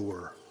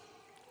endure.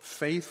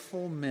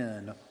 Faithful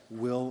men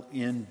will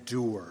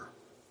endure.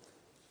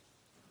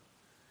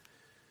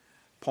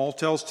 Paul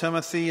tells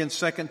Timothy in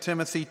 2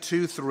 Timothy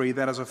 2:3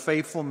 that as a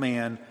faithful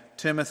man,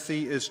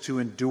 Timothy is to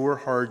endure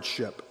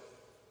hardship.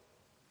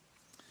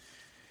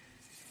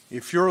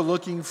 If you're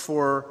looking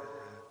for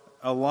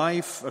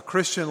a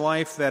Christian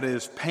life that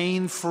is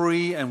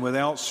pain-free and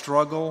without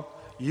struggle,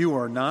 you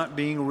are not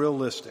being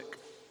realistic.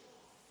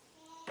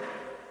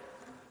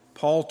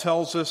 Paul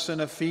tells us in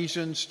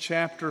Ephesians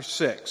chapter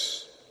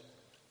 6,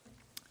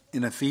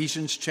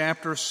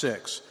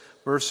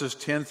 verses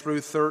 10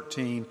 through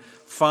 13,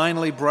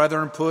 finally,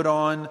 brethren, put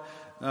on,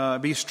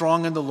 be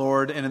strong in the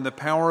Lord and in the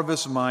power of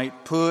his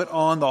might, put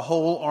on the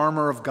whole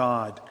armor of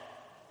God,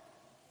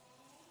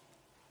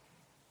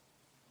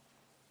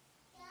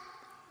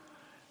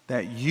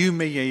 that you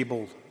may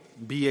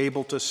be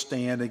able to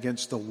stand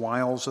against the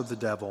wiles of the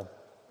devil.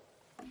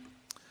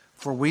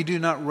 For we do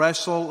not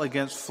wrestle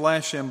against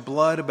flesh and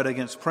blood, but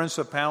against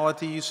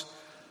principalities,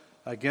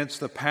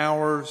 against the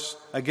powers,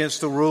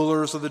 against the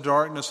rulers of the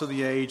darkness of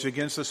the age,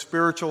 against the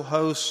spiritual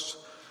hosts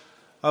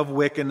of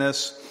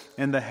wickedness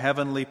in the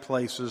heavenly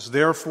places.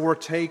 Therefore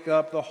take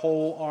up the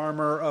whole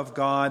armor of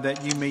God,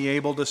 that you may be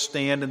able to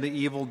stand in the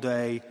evil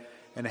day,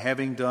 and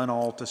having done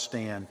all to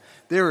stand.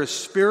 There is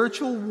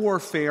spiritual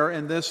warfare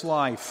in this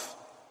life,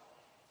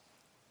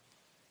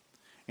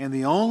 and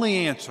the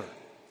only answer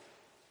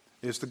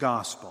is the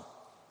gospel.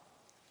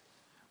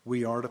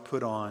 We are to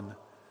put on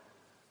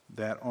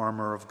that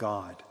armor of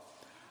God.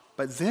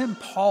 But then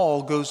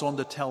Paul goes on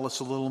to tell us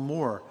a little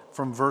more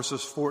from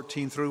verses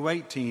 14 through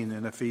 18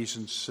 in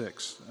Ephesians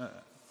 6.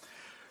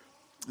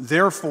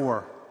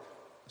 Therefore,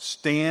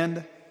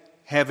 stand,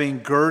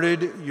 having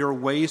girded your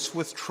waist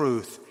with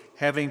truth,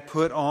 having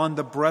put on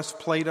the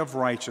breastplate of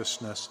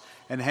righteousness,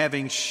 and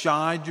having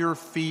shod your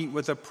feet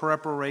with the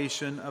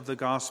preparation of the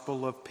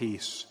gospel of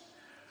peace.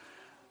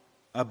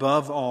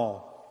 Above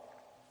all,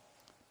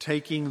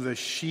 taking the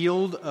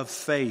shield of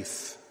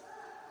faith,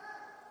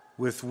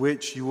 with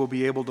which you will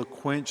be able to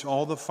quench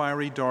all the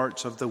fiery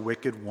darts of the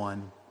wicked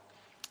one,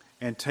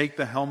 and take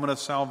the helmet of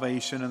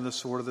salvation and the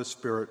sword of the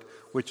Spirit,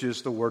 which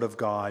is the word of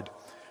God,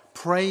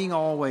 praying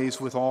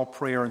always with all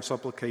prayer and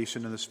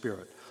supplication in the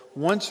Spirit.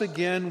 Once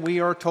again,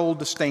 we are told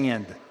to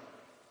stand.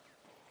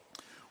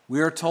 We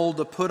are told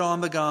to put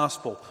on the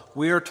gospel.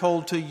 We are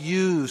told to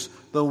use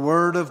the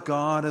word of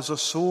God as a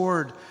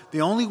sword. The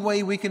only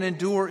way we can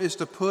endure is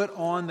to put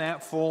on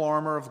that full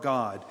armor of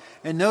God.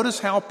 And notice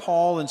how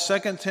Paul in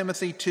 2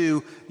 Timothy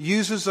 2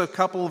 uses a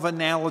couple of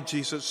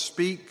analogies that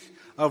speak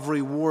of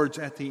rewards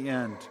at the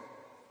end.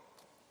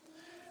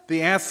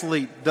 The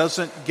athlete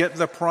doesn't get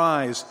the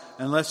prize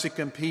unless he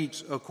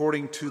competes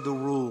according to the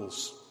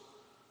rules.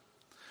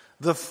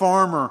 The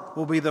farmer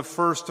will be the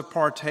first to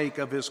partake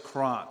of his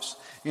crops.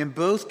 In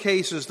both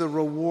cases, the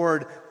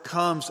reward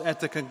comes at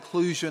the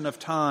conclusion of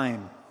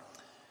time.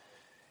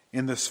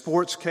 In the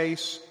sports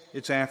case,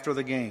 it's after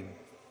the game.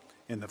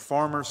 In the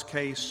farmer's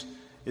case,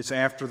 it's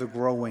after the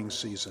growing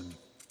season.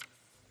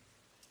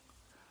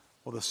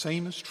 Well, the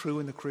same is true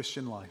in the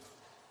Christian life.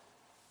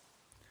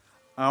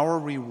 Our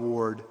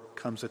reward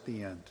comes at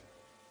the end.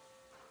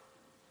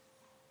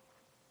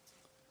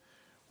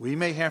 We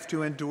may have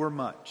to endure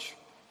much.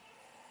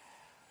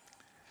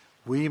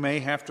 We may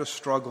have to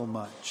struggle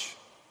much.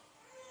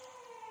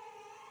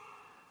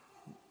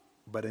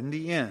 But in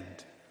the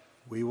end,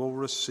 we will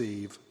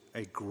receive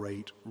a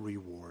great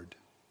reward.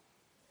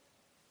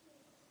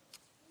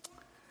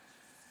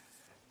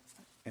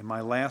 And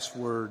my last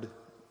word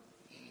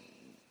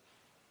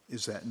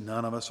is that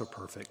none of us are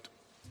perfect.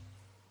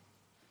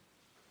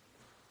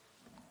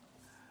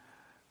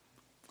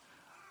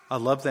 I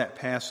love that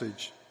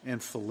passage in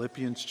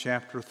Philippians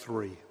chapter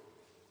 3.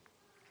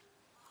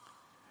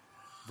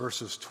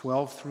 Verses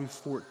 12 through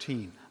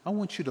 14. I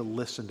want you to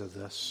listen to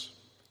this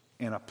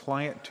and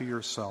apply it to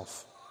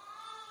yourself.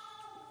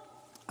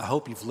 I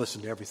hope you've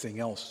listened to everything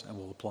else and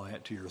will apply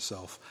it to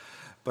yourself.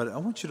 But I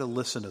want you to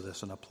listen to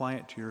this and apply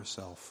it to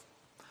yourself.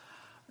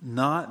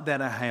 Not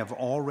that I have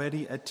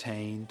already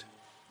attained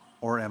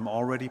or am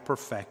already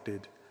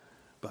perfected,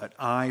 but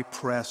I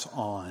press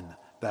on,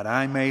 that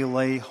I may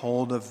lay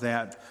hold of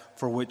that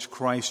for which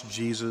Christ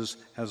Jesus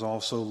has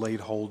also laid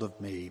hold of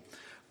me.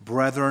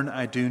 Brethren,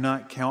 I do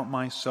not count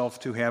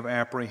myself to have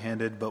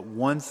apprehended, but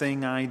one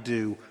thing I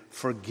do,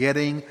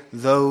 forgetting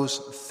those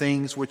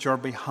things which are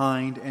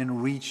behind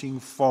and reaching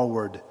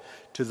forward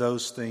to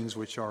those things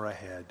which are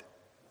ahead.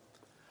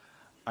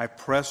 I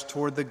press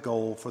toward the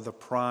goal for the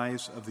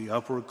prize of the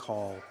upward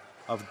call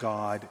of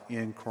God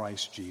in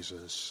Christ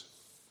Jesus.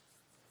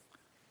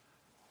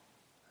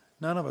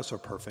 None of us are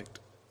perfect,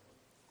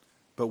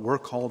 but we're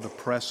called to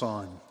press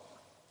on.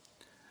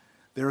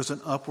 There is an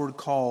upward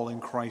call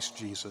in Christ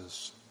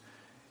Jesus.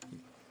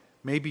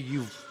 Maybe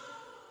you've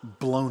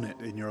blown it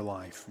in your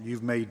life.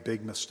 You've made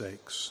big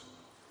mistakes.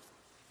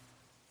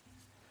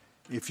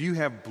 If you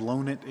have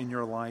blown it in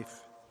your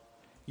life,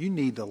 you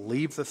need to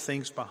leave the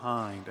things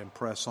behind and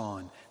press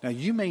on. Now,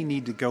 you may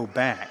need to go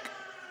back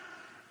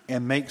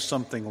and make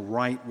something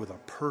right with a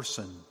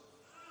person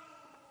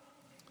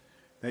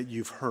that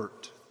you've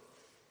hurt.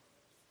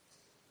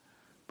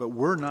 But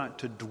we're not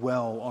to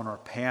dwell on our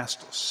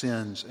past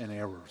sins and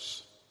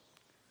errors.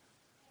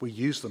 We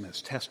use them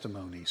as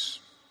testimonies,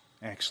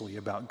 actually,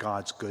 about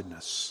God's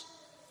goodness.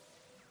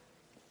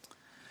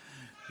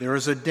 There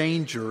is a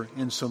danger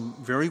in some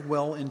very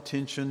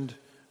well-intentioned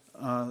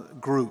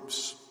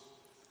groups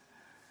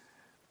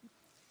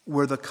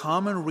where the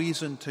common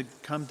reason to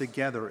come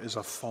together is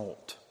a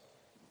fault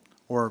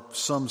or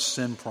some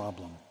sin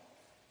problem.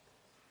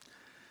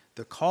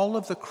 The call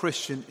of the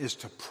Christian is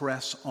to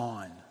press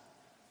on.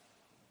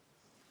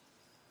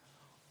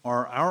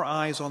 Are our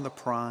eyes on the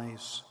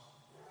prize,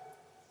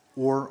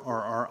 or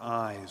are our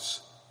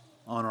eyes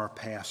on our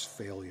past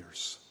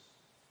failures?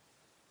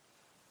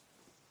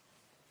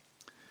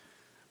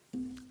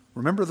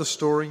 Remember the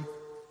story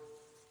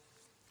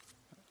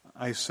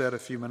I said a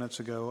few minutes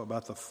ago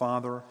about the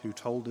father who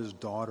told his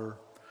daughter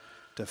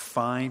to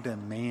find a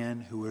man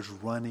who is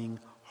running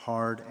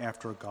hard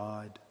after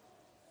God?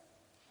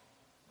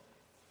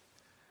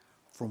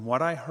 From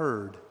what I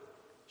heard,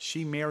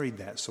 she married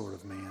that sort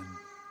of man.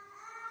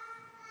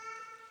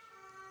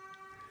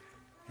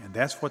 And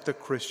that's what the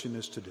Christian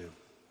is to do.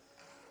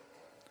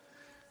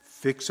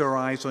 Fix our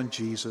eyes on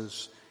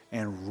Jesus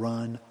and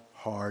run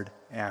hard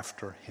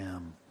after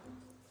him.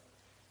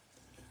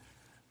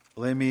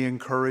 Let me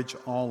encourage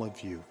all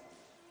of you,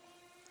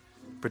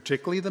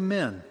 particularly the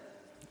men.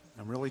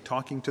 I'm really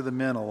talking to the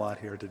men a lot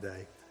here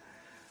today.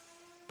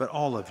 But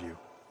all of you,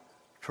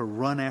 to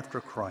run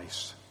after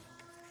Christ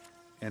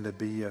and to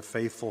be a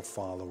faithful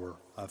follower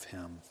of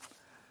him.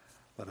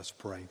 Let us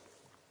pray.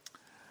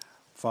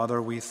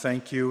 Father, we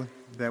thank you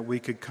that we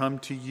could come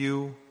to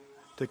you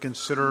to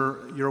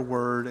consider your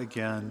word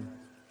again.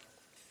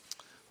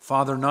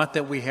 Father, not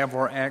that we have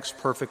our acts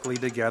perfectly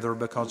together,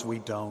 because we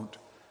don't,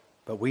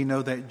 but we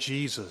know that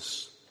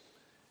Jesus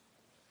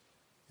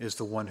is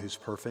the one who's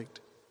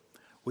perfect.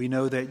 We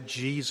know that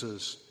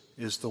Jesus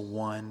is the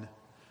one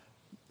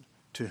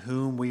to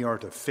whom we are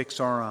to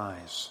fix our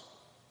eyes,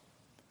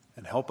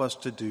 and help us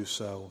to do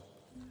so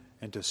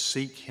and to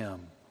seek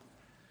him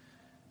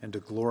and to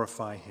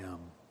glorify him.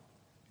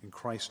 In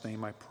Christ's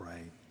name I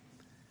pray.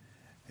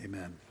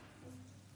 Amen.